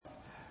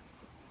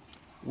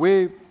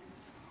We're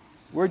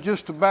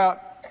just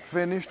about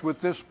finished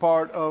with this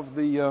part of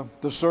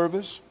the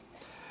service.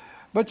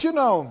 But you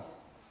know,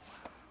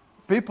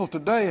 people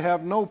today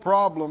have no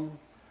problem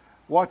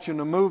watching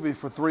a movie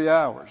for 3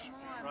 hours.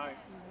 Right.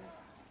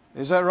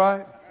 Is that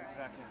right?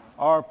 Exactly.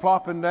 Or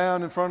plopping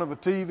down in front of a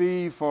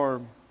TV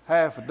for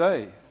half a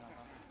day,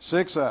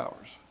 6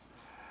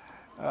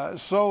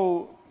 hours.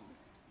 So,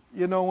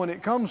 you know, when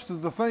it comes to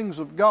the things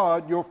of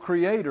God, your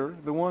Creator,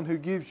 the one who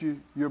gives you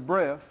your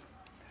breath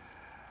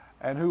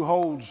and who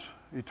holds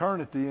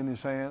eternity in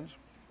His hands,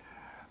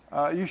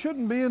 you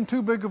shouldn't be in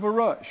too big of a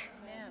rush,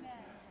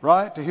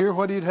 right? To hear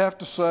what He'd have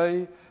to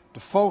say, to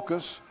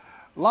focus.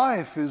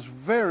 Life is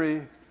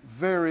very,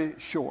 very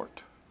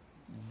short,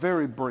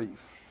 very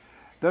brief.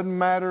 Doesn't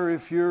matter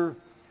if you're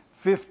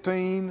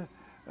 15,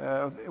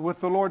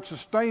 with the Lord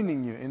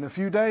sustaining you. In a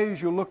few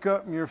days, you'll look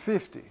up and you're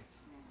 50.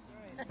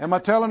 Am I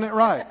telling it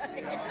right?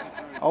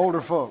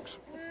 Older folks.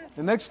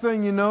 The next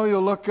thing you know,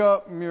 you'll look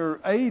up and you're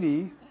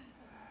 80,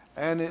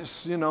 and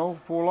it's, you know,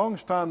 for a long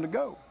time to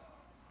go.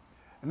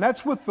 And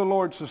that's with the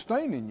Lord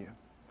sustaining you.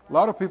 A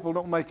lot of people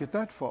don't make it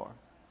that far.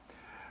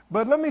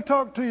 But let me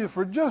talk to you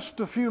for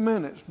just a few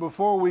minutes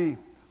before we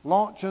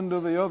launch into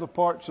the other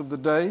parts of the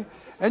day.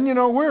 And you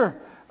know,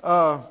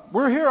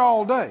 we're here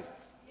all day.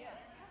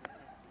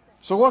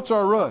 So what's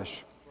our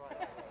rush?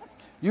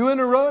 You in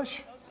a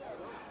rush?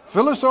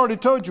 Phyllis already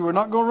told you we're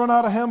not going to run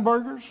out of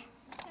hamburgers.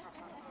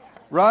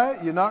 Right?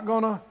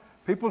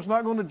 People's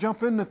not going to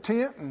jump in the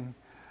tent and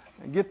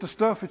get the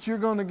stuff that you're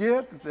going to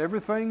get.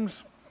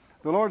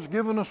 The Lord's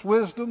given us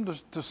wisdom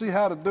to see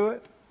how to do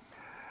it.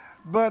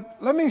 But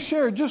let me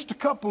share just a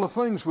couple of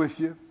things with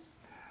you,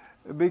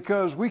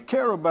 because we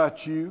care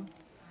about you.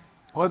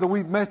 Whether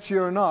we've met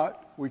you or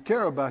not, we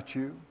care about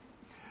you.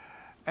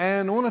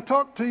 And I want to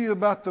talk to you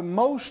about the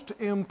most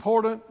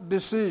important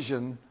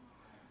decision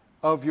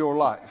of your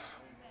life.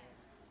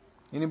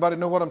 Anybody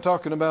know what I'm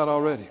talking about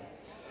already?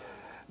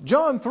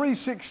 John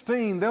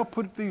 3:16, they'll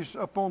put these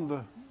up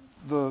on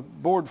the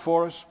board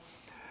for us.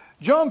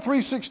 John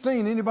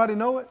 3:16, anybody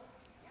know it?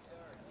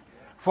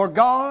 For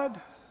God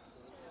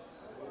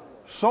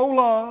so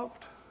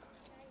loved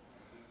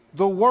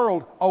the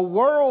world, a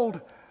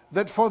world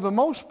that for the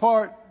most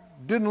part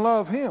didn't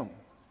love Him.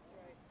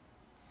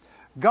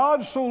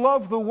 God so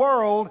loved the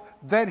world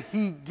that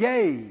He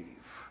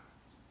gave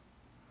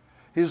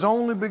His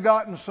only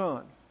begotten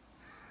Son.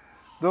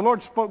 The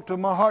Lord spoke to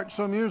my heart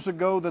some years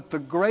ago that the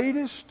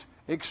greatest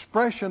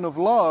expression of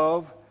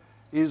love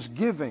is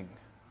giving.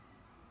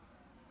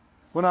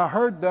 When I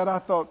heard that, I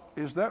thought,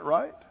 is that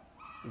right?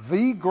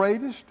 The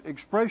greatest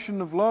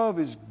expression of love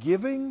is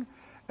giving?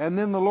 And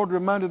then the Lord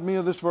reminded me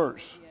of this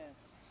verse.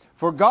 Yes.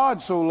 For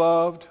God so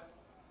loved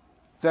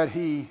that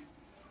He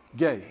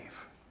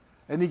gave.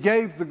 And He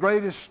gave the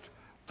greatest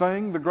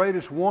thing, the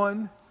greatest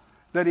one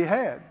that He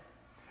had.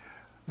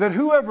 That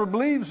whoever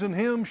believes in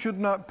Him should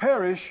not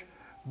perish,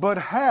 but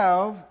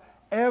have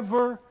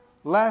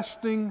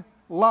everlasting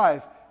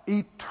life,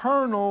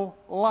 eternal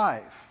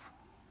life.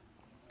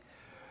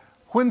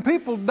 When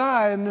people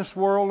die in this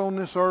world, on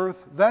this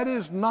earth, that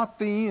is not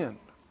the end.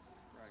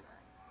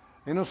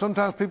 You know,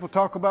 sometimes people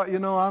talk about,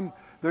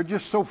 they're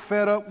just so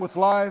fed up with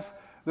life,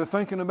 they're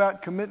thinking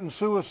about committing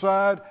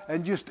suicide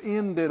and just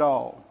end it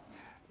all.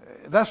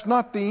 That's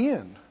not the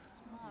end.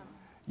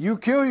 You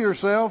kill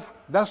yourself,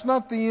 that's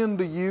not the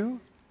end of you.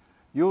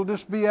 You'll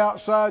just be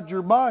outside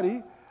your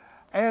body.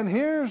 And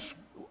here's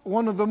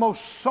one of the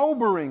most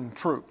sobering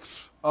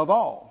truths of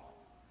all.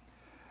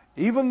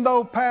 Even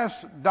though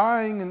past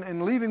dying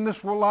and leaving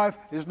this world life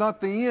is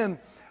not the end,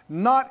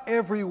 not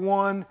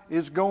everyone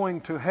is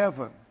going to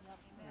heaven.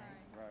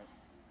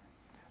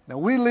 Now,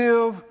 we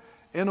live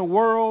in a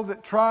world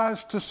that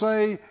tries to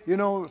say,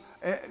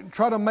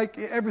 try to make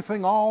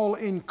everything all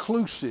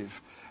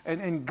inclusive.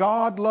 And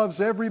God loves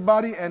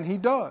everybody, and He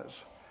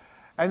does.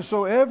 And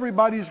so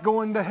everybody's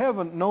going to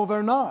heaven. No,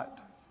 they're not.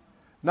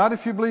 Not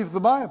if you believe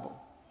the Bible.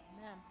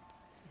 Amen.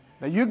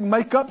 Now, you can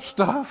make up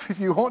stuff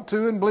if you want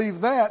to and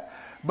believe that,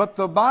 but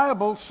the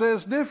Bible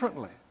says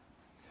differently.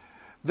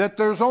 That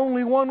there's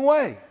only one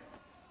way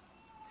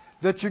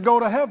that you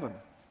go to heaven.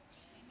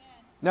 Amen.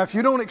 Now, if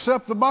you don't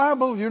accept the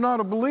Bible, you're not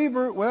a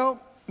believer,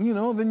 well,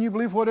 then you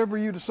believe whatever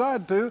you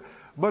decide to.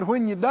 But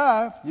when you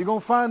die, you're going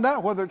to find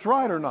out whether it's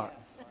right or not.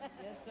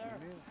 Yes, sir.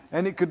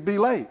 And it could be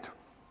late.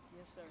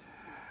 Yes, sir.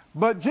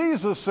 But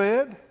Jesus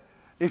said,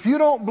 if you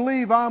don't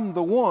believe I'm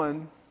the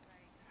one,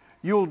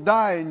 you'll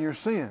die in your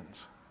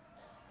sins.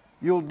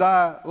 You'll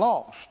die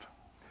lost.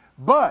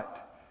 But,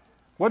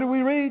 what do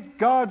we read?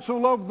 God so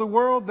loved the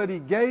world that He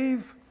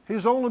gave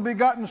His only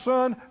begotten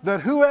Son, that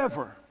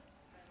whoever,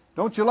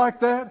 don't you like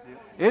that?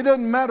 It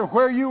doesn't matter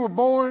where you were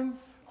born,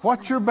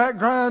 what your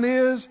background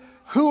is,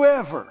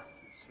 whoever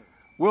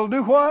will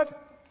do what?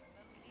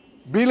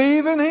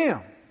 Believe in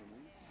Him.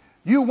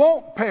 You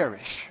won't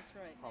perish.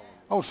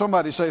 Oh,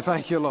 somebody say,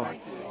 thank you, Lord.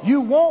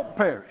 You won't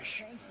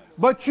perish,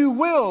 but you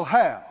will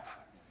have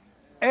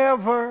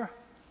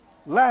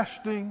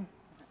everlasting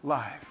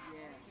life.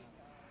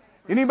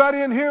 Anybody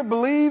in here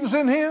believes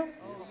in Him?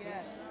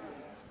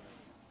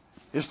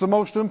 It's the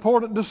most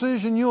important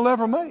decision you'll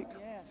ever make.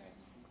 Yes.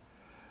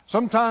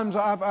 Sometimes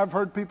I've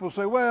heard people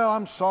say, well,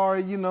 I'm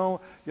sorry,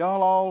 y'all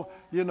all,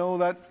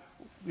 that,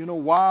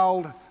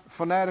 wild,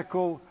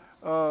 fanatical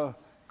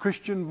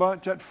Christian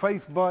bunch, that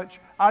faith bunch.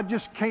 I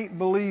just can't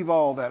believe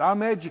all that.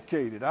 I'm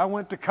educated. I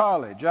went to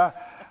college.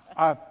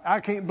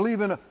 I can't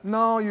believe in it.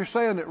 No, you're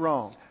saying it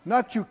wrong.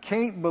 Not you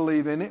can't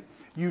believe in it.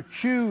 You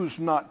choose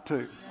not to.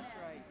 That's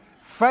right.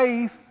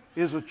 Faith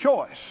is a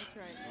choice. That's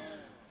right.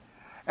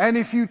 And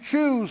if you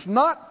choose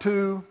not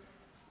to,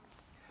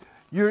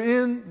 you're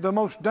in the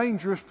most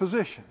dangerous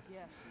position.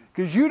 Yes.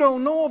 Because you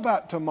don't know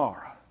about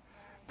tomorrow.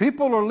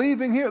 People are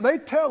leaving here. They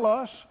tell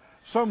us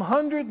some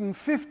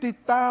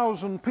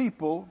 150,000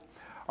 people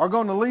are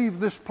going to leave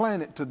this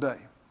planet today.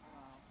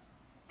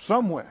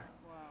 Somewhere.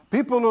 Wow.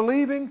 People are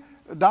leaving,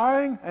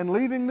 dying and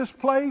leaving this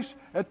place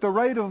at the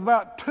rate of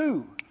about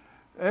 2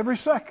 every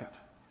second.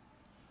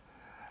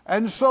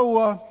 And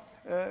so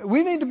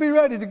we need to be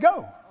ready to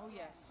go. Oh,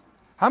 yes.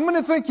 How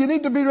many think you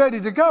need to be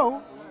ready to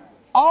go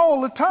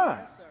all the time?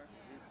 Yes, sir.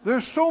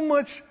 There's so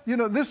much,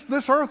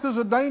 this earth is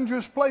a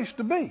dangerous place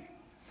to be.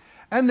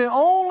 And the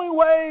only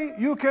way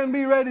you can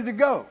be ready to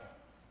go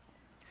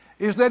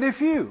is that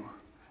if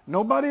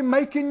nobody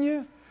making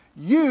you,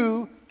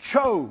 you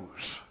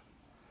chose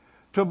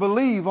to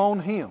believe on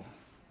Him.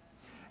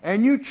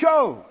 And you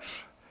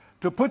chose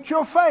to put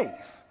your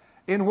faith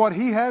in what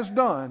He has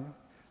done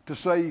to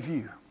save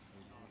you.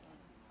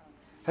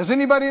 Has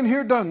anybody in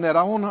here done that?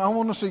 I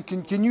want to see.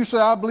 Can you say,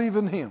 I believe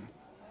in Him?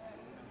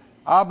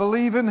 I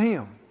believe in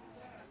Him.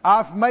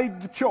 I've made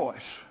the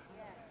choice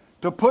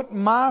to put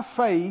my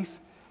faith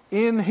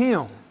in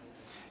Him.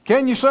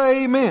 Can you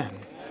say amen?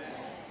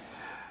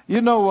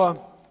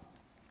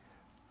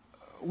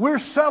 We're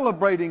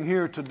celebrating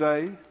here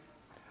today,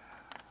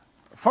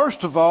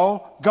 first of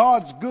all,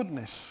 God's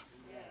goodness.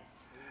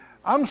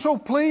 I'm so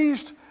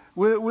pleased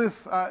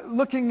with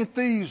looking at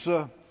these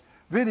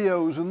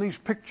videos and these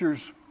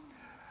pictures.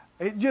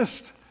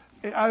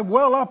 I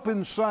well up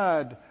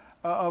inside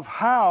of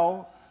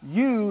how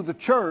you, the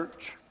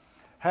church,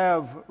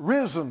 have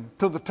risen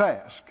to the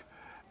task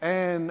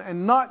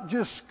and not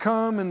just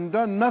come and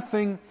done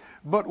nothing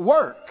but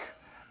work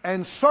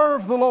and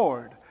serve the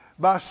Lord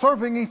by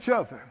serving each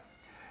other.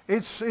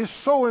 It's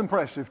so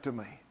impressive to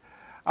me.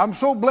 I'm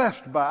so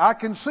blessed by it. I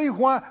can see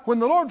why. When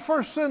the Lord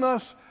first sent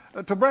us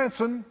to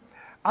Branson,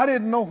 I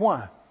didn't know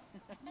why.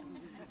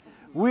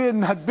 We had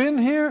not been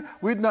here.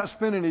 We had not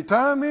spent any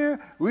time here.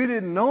 We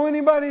didn't know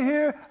anybody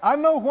here. I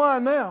know why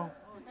now.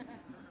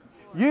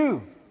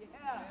 You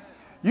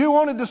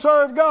wanted to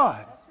serve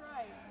God.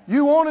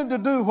 You wanted to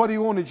do what He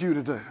wanted you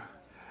to do.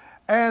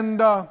 And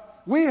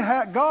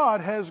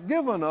God has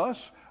given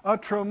us a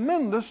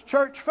tremendous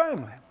church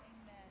family.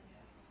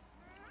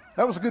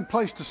 That was a good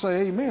place to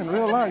say amen.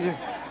 Real loud.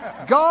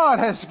 God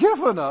has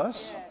given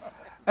us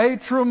a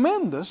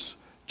tremendous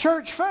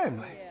church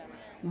family.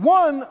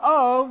 One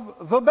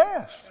of the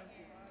best.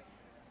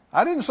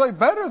 I didn't say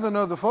better than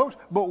other folks,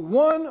 but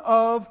one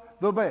of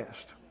the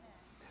best.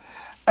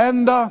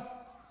 And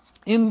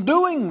in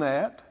doing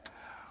that,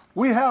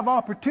 we have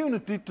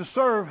opportunity to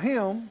serve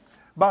Him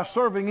by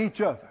serving each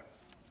other.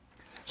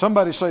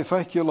 Somebody say,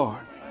 thank you, Lord.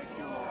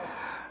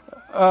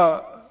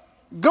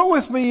 Go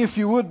with me, if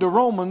you would, to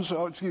Romans.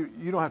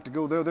 You don't have to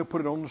go there. They'll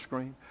put it on the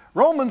screen.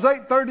 Romans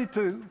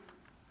 8:32.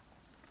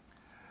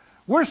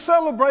 We're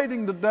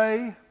celebrating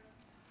today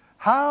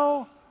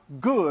how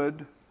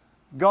good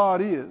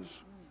God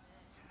is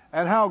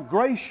and how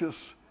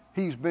gracious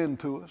He's been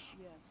to us.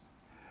 Yes.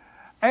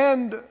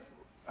 And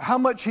how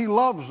much He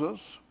loves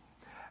us.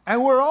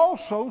 And we're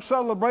also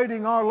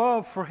celebrating our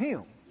love for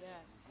Him. Yes.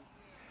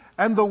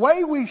 And the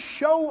way we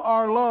show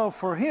our love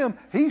for Him,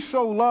 He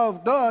so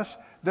loved us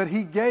that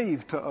He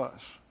gave to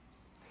us.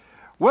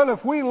 Well,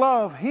 if we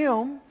love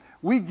Him,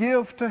 we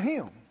give to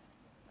Him.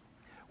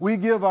 We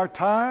give our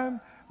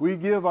time, we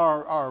give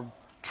our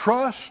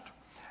trust,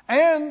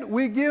 and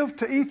we give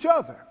to each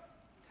other.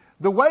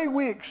 The way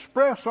we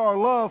express our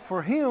love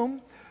for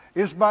Him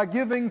is by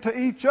giving to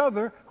each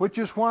other, which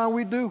is why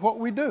we do what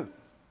we do.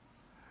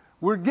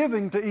 We're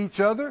giving to each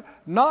other,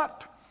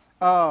 not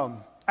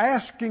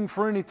asking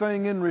for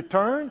anything in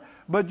return,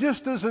 but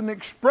just as an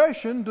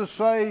expression to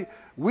say,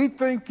 we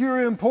think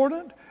you're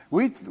important,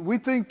 we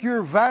think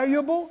you're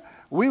valuable,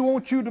 we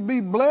want you to be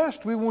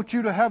blessed, we want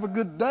you to have a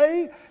good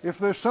day. If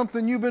there's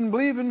something you've been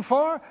believing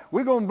for,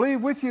 we're going to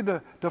believe with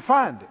you to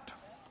find it,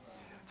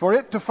 for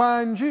it to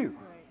find you.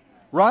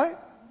 Right?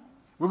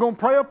 We're going to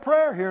pray a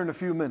prayer here in a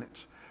few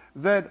minutes,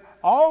 that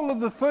all of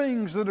the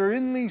things that are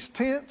in these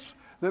tents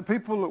that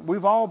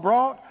we've all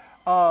brought,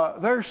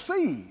 they're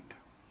seed.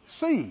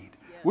 Seed.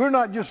 We're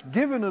not just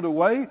giving it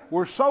away,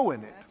 we're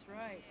sowing it. That's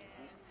right.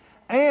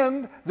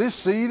 And this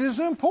seed is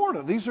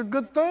important. These are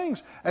good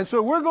things. And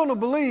so we're going to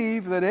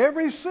believe that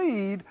every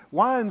seed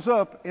winds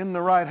up in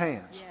the right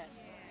hands.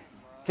 Yes.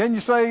 Can you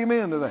say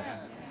amen to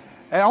that?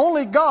 And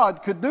only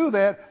God could do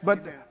that,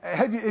 but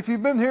if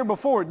you've been here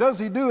before, does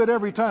He do it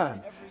every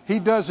time? He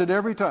does it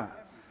every time.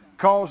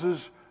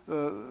 Causes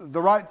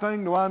the right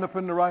thing to wind up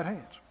in the right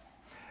hands.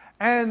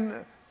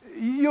 And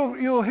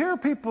You'll hear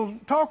people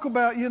talk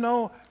about,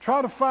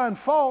 try to find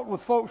fault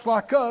with folks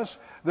like us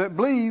that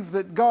believe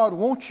that God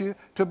wants you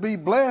to be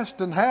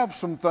blessed and have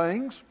some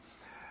things.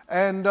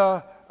 And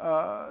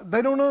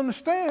they don't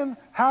understand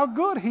how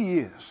good He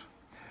is.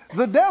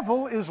 The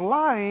devil is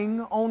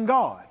lying on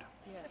God.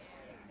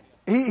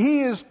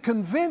 He is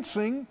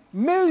convincing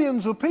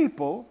millions of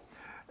people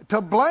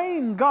to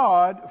blame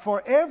God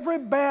for every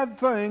bad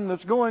thing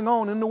that's going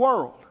on in the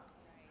world.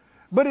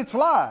 But it's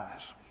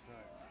lies.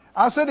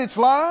 I said it's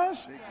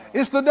lies.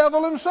 It's the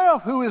devil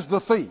himself who is the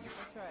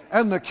thief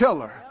and the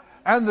killer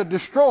and the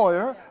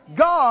destroyer.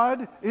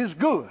 God is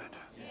good.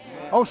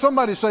 Oh,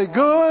 somebody say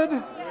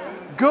good.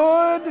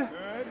 Good.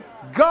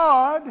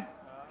 God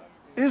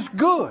is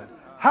good.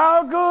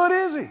 How good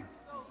is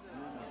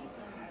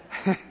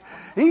He?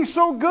 He's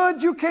so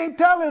good you can't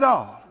tell it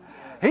all.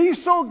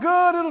 He's so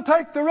good it'll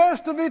take the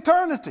rest of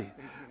eternity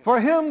for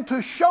Him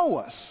to show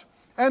us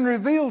and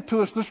reveal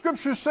to us. The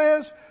Scripture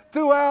says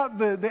throughout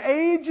the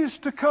ages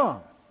to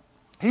come,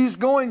 He's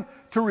going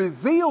to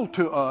reveal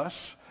to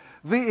us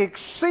the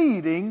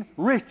exceeding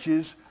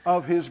riches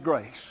of His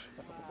grace.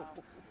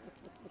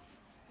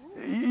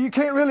 You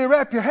can't really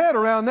wrap your head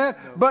around that,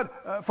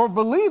 but for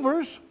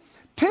believers,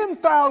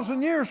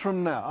 10,000 years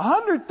from now,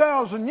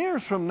 100,000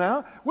 years from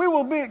now, we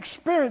will be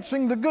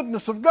experiencing the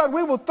goodness of God.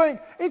 We will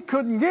think it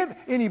couldn't get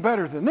any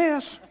better than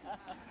this.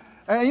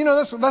 And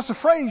that's a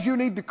phrase you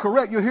need to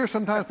correct. You'll hear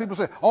sometimes people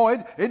say, oh,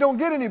 it don't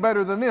get any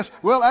better than this.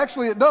 Well,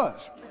 actually it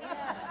does.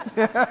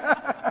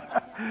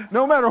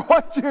 No matter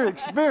what you're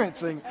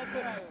experiencing,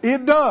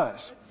 it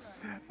does.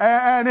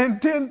 And in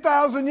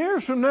 10,000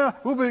 years from now,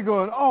 we'll be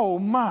going, oh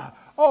my,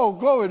 oh,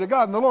 glory to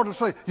God. And the Lord will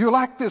say, you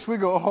like this? We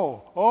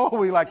go, oh,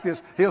 we like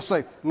this. He'll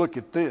say, look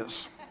at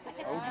this.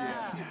 Oh,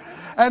 yeah.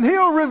 And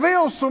He'll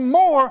reveal some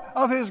more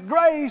of His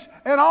grace,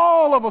 and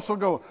all of us will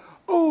go,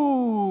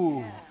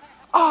 ooh,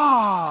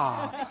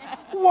 ah,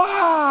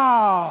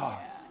 wow.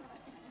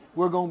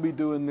 We're going to be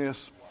doing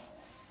this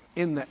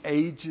in the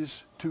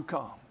ages to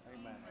come.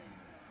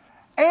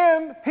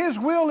 And His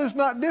will is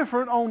not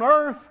different on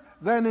earth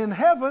than in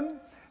heaven.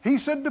 He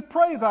said to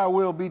pray thy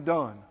will be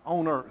done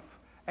on earth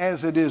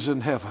as it is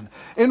in heaven.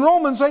 In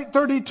Romans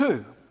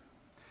 8:32,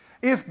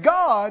 if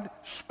God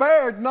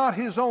spared not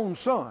His own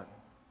Son,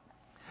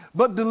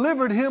 but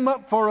delivered Him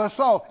up for us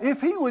all,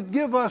 if He would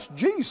give us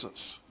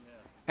Jesus,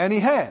 and He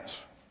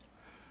has,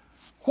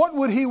 what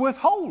would He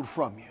withhold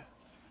from you?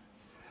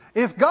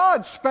 If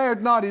God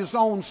spared not His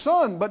own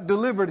Son, but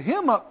delivered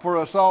Him up for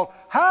us all,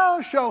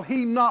 how shall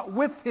He not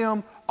with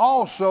Him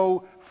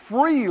also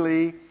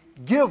freely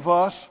give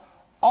us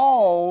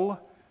all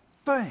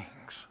things?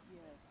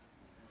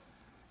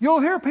 You'll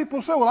hear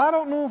people say, well, I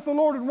don't know if the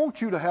Lord would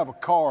want you to have a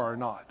car or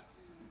not.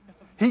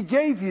 He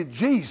gave you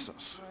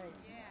Jesus.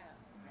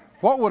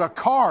 What would a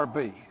car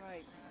be?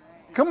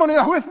 Come on,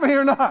 are you with me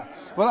or not?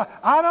 Well,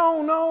 I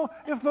don't know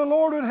if the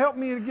Lord would help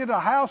me to get a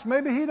house.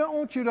 Maybe He don't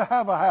want you to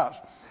have a house.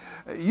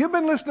 You've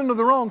been listening to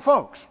the wrong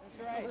folks.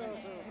 That's right.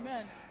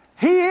 Amen.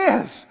 He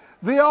is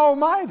the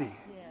Almighty.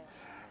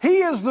 Yes. He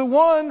is the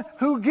one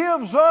who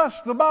gives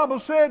us, the Bible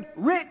said,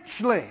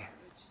 richly.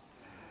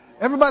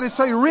 Everybody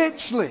say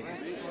richly.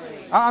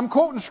 I'm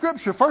quoting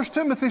Scripture, 1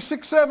 Timothy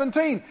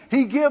 6:17.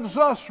 He gives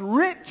us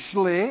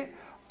richly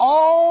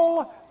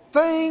all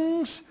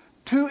things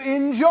to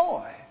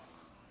enjoy.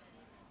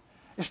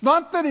 It's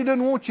not that He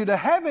doesn't want you to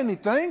have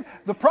anything.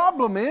 The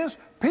problem is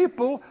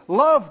people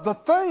love the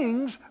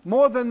things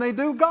more than they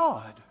do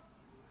God.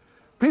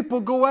 People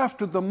go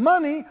after the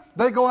money,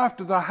 they go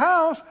after the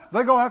house,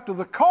 they go after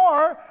the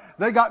car.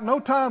 They got no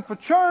time for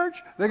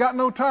church, they got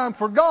no time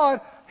for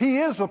God. He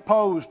is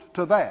opposed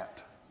to that.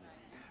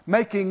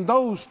 Making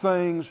those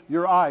things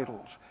your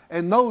idols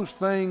and those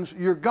things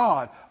your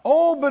God.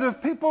 Oh, but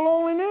if people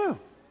only knew.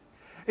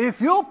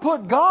 If you'll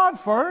put God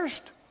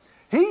first,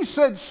 He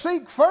said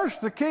seek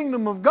first the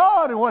kingdom of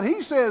God, and what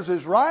He says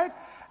is right,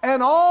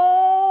 and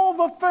all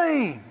the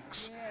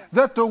things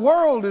that the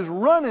world is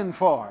running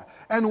for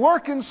and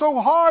working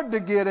so hard to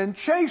get and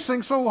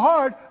chasing so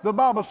hard, the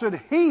Bible said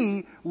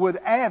He would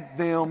add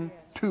them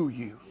to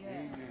you.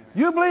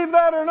 You believe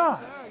that or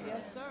not?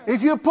 Yes, sir.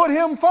 If you put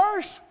Him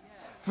first,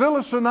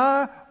 Phyllis and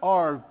I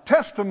are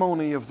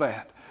testimony of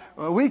that.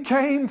 We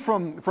came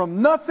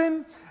from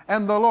nothing,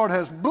 and the Lord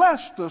has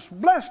blessed us,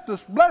 blessed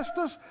us, blessed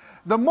us.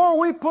 The more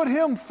we put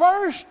Him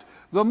first,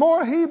 the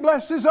more He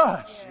blesses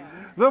us.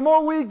 The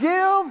more we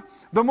give,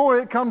 the more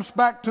it comes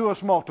back to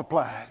us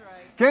multiplied.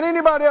 Can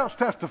anybody else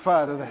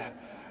testify to that?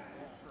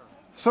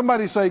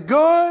 Somebody say,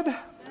 good,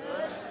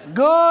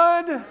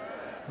 good.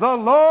 The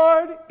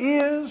Lord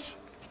is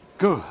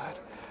good.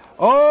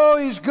 Oh,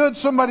 He's good.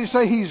 Somebody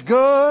say, He's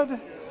good.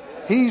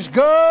 He's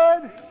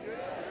good.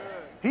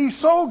 He's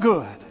so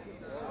good.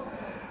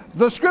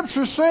 The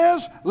Scripture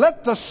says,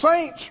 let the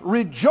saints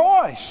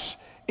rejoice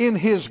in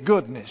His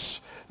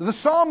goodness. The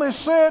psalmist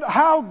said,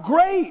 how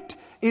great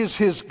is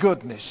His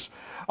goodness.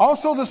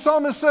 Also the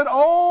psalmist said,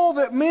 oh,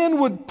 that men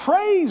would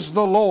praise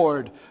the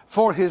Lord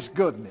for His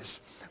goodness.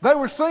 They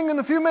were singing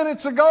a few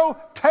minutes ago,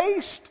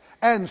 taste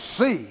and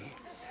see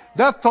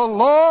that the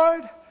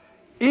Lord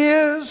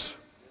is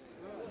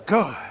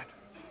good.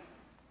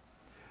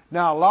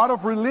 Now, a lot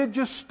of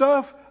religious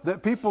stuff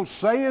that people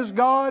say is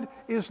God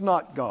is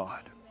not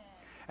God.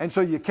 And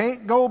so you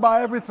can't go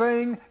by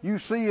everything you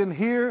see and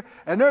hear.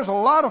 And there's a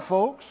lot of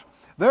folks,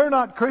 they're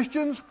not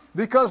Christians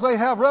because they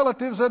have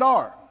relatives that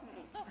are.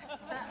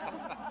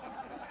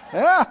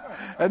 Yeah.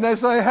 And they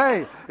say,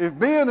 hey, if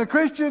being a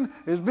Christian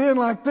is being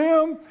like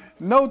them,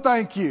 no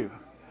thank you.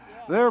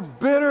 They're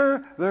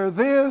bitter, they're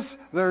this,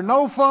 they're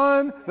no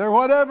fun, they're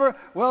whatever.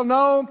 Well,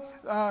 no,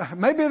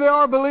 maybe they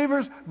are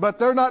believers, but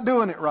they're not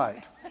doing it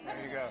right.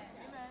 There you go.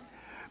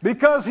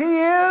 Because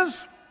He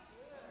is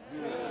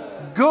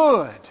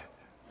good.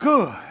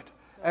 Good.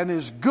 And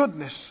His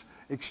goodness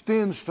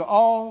extends to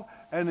all,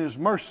 and His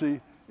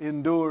mercy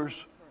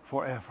endures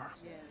forever.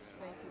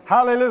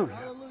 Hallelujah.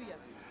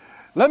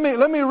 Let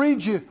me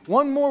read you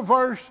one more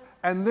verse,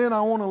 and then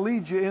I want to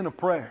lead you in a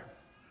prayer.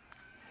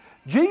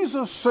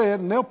 Jesus said,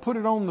 and they'll put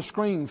it on the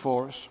screen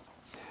for us.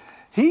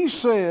 He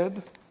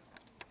said,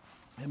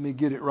 let me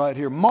get it right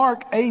here.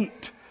 Mark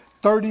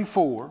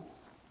 8:34.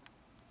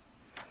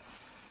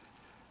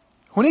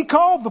 When He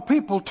called the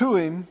people to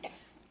Him,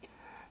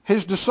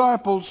 His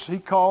disciples He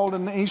called,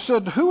 and He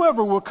said,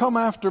 whoever will come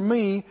after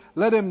me,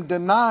 let him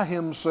deny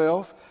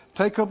himself,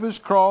 take up his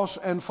cross,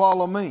 and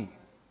follow me.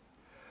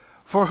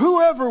 For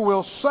whoever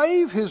will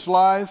save his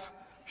life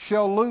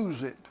shall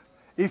lose it.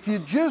 If you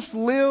just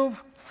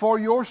live for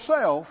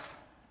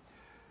yourself,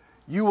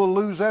 you will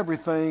lose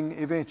everything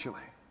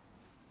eventually.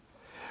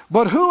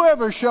 But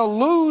whoever shall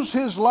lose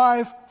his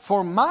life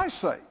for my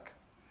sake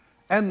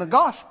and the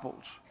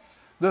gospel's,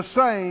 the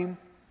same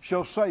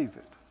shall save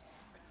it.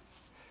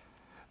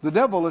 The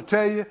devil will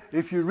tell you,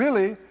 if you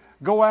really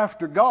go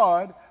after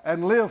God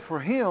and live for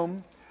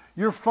Him,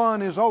 your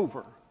fun is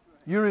over.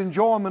 Your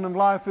enjoyment of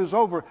life is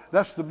over.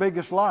 That's the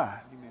biggest lie.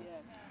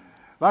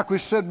 Like we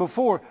said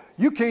before,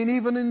 you can't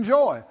even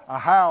enjoy a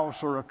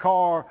house or a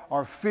car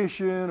or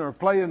fishing or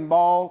playing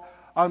ball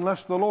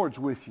unless the Lord's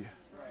with you.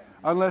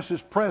 Unless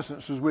His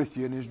presence is with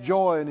you and His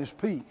joy and His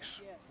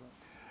peace.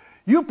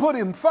 You put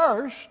Him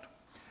first,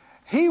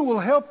 He will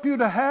help you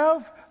to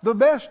have the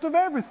best of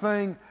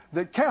everything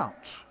that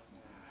counts.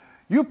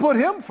 You put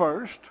Him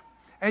first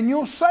and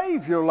you'll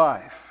save your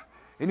life.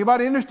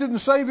 Anybody interested in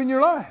saving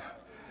your life?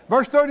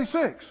 Verse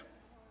 36.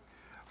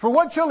 For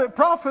what shall it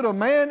profit a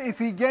man if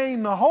he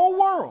gain the whole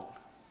world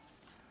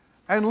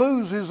and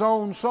lose his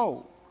own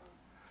soul?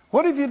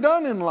 What have you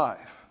done in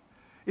life?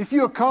 If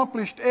you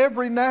accomplished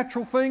every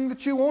natural thing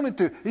that you wanted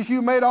to, if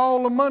you made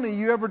all the money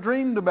you ever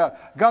dreamed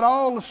about, got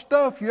all the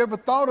stuff you ever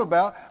thought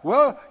about,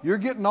 well, you're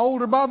getting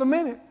older by the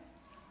minute.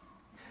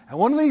 And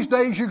one of these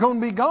days you're going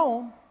to be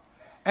gone.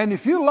 And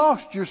if you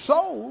lost your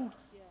soul,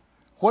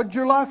 what did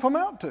your life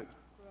amount to?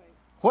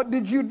 What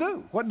did you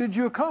do? What did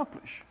you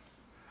accomplish?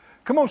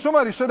 Come on,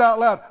 somebody said out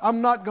loud,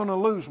 I'm not going to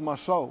lose my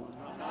soul.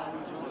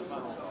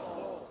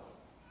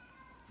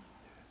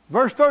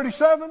 Verse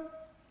 37,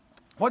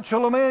 what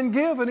shall a man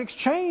give in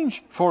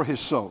exchange for his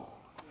soul?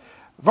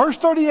 Verse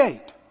 38,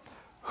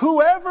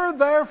 whoever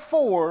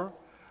therefore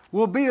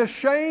will be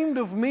ashamed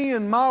of me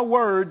and my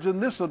words in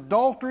this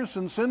adulterous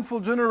and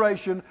sinful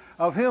generation,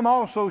 of him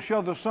also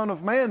shall the Son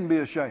of Man be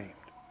ashamed,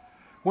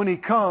 when He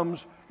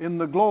comes in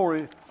the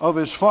glory of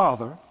His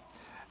Father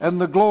and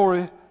the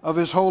glory of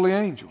His holy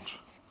angels.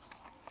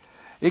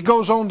 It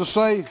goes on to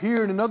say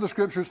here in other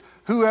scriptures,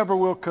 whoever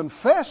will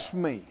confess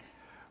me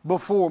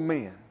before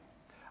men,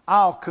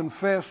 I'll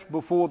confess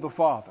before the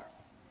Father.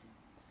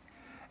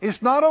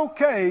 It's not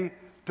okay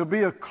to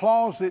be a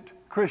closet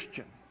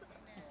Christian.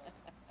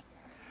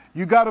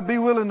 You got to be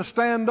willing to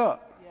stand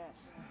up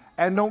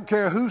and don't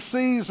care who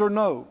sees or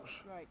knows.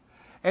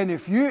 And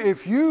if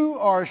you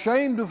are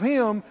ashamed of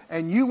Him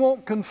and you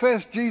won't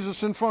confess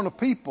Jesus in front of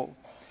people,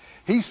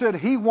 He said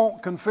He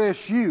won't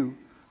confess you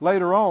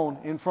later on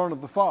in front of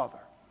the Father.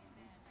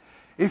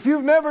 If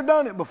you've never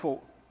done it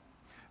before,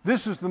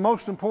 this is the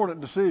most important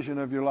decision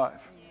of your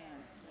life.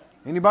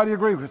 Anybody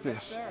agree with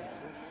this?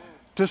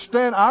 To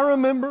stand, I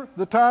remember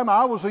the time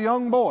I was a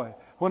young boy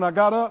when I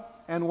got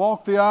up and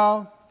walked the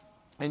aisle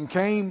and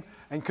came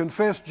and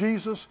confessed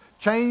Jesus,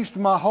 changed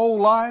my whole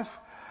life.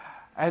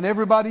 And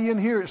everybody in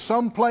here at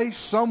some place,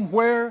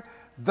 somewhere,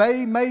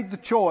 they made the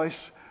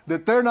choice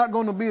that they're not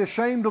going to be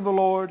ashamed of the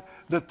Lord,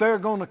 that they're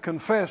going to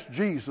confess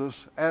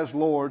Jesus as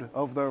Lord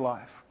of their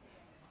life.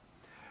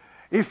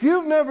 If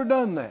you've never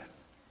done that,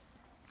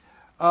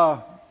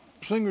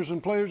 singers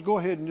and players, go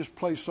ahead and just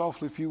play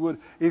softly if you would.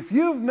 If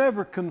you've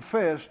never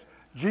confessed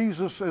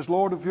Jesus as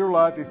Lord of your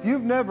life, if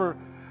you've never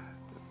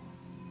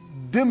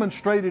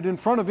demonstrated in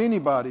front of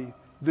anybody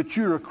that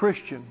you're a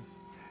Christian,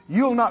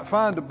 you'll not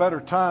find a better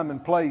time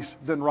and place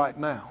than right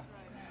now.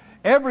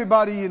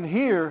 Everybody in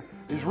here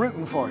is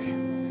rooting for you.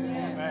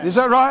 Is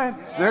that right?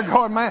 They're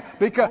going, man,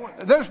 because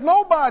there's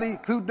nobody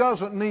who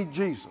doesn't need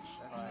Jesus.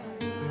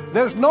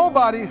 There's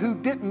nobody who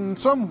didn't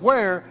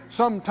somewhere,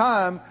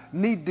 sometime,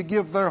 need to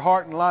give their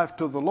heart and life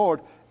to the Lord.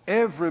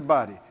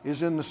 Everybody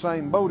is in the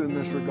same boat in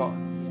this regard.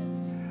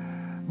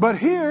 But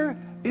here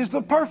is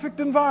the perfect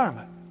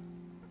environment.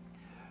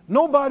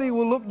 Nobody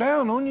will look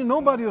down on you.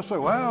 Nobody will say,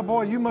 "Wow,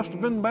 boy, you must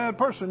have been a bad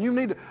person. You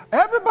need to."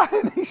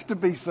 Everybody needs to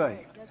be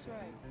saved. That's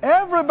right.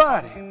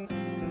 Everybody.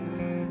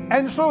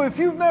 And so if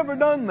you've never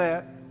done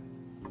that,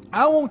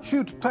 I want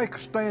you to take a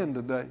stand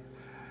today.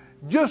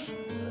 Just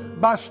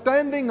by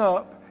standing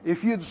up,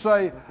 if you'd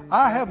say,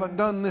 "I haven't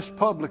done this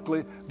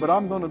publicly, but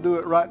I'm going to do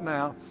it right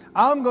now.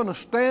 I'm going to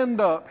stand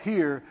up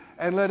here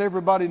and let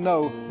everybody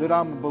know that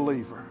I'm a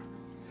believer."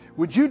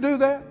 Would you do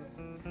that?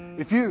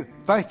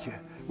 Thank you.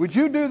 Would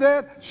you do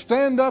that?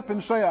 Stand up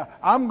and say,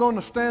 "I'm going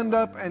to stand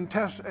up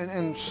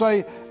and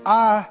say,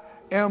 I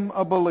am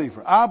a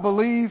believer. I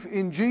believe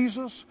in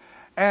Jesus,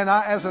 and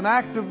as an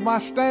act of my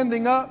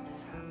standing up,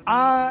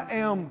 I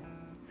am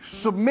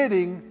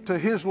submitting to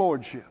His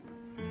Lordship."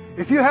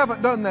 If you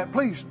haven't done that,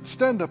 please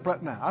stand up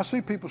right now. I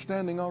see people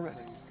standing already.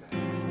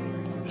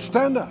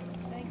 Stand up.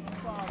 Thank you,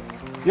 Father.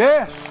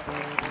 Yes.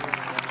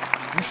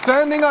 You're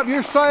standing up.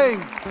 You're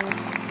saying,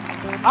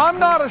 "I'm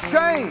not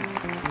ashamed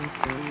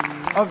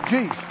of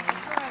Jesus.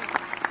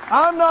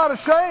 I'm not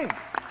ashamed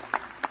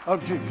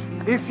of Jesus."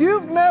 If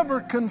you've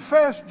never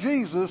confessed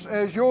Jesus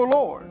as your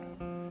Lord,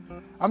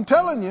 I'm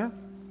telling you,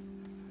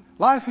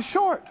 life is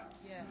short.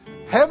 Yes.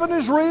 Heaven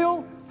is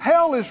real.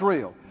 Hell is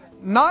real.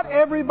 Not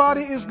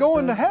everybody is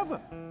going to heaven.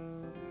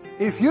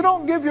 If you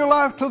don't give your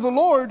life to the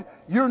Lord,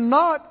 you're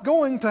not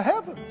going to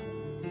heaven,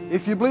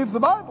 if you believe the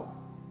Bible.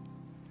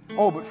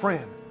 Oh, but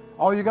friend,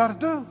 all you got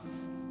to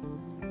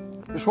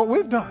do is what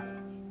we've done.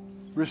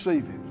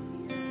 Receive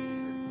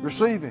Him.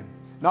 Receive Him.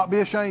 Not be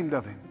ashamed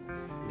of Him.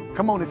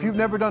 Come on, if you've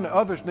never done it,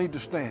 others need to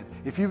stand.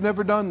 If you've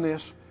never done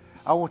this,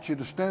 I want you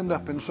to stand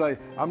up and say,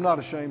 "I'm not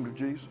ashamed of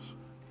Jesus.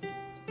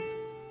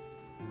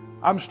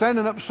 I'm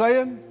standing up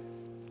saying,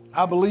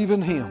 I believe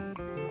in Him.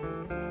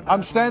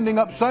 I'm standing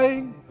up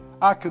saying,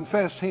 I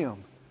confess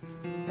Him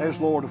as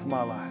Lord of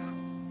my life."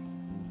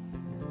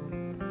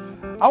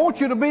 I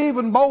want you to be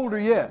even bolder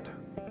yet.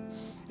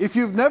 If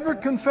you've never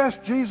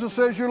confessed Jesus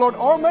as your Lord,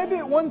 or maybe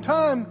at one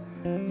time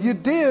you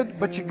did,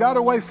 but you got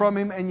away from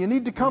Him and you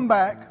need to come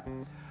back,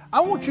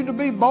 I want you to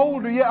be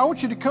bolder yet. I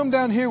want you to come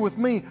down here with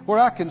me where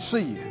I can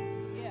see you,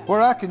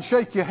 where I can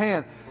shake your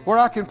hand, where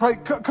I can pray.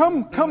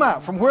 Come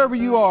out from wherever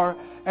you are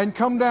and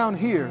come down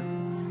here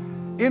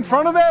in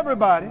front of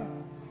everybody.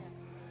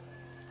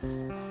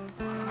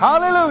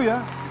 Hallelujah.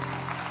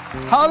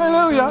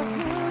 Hallelujah.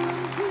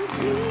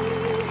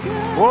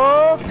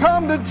 Oh,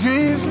 come to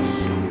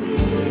Jesus.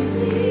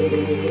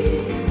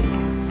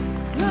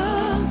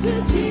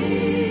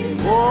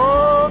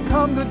 Oh,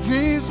 come to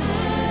Jesus.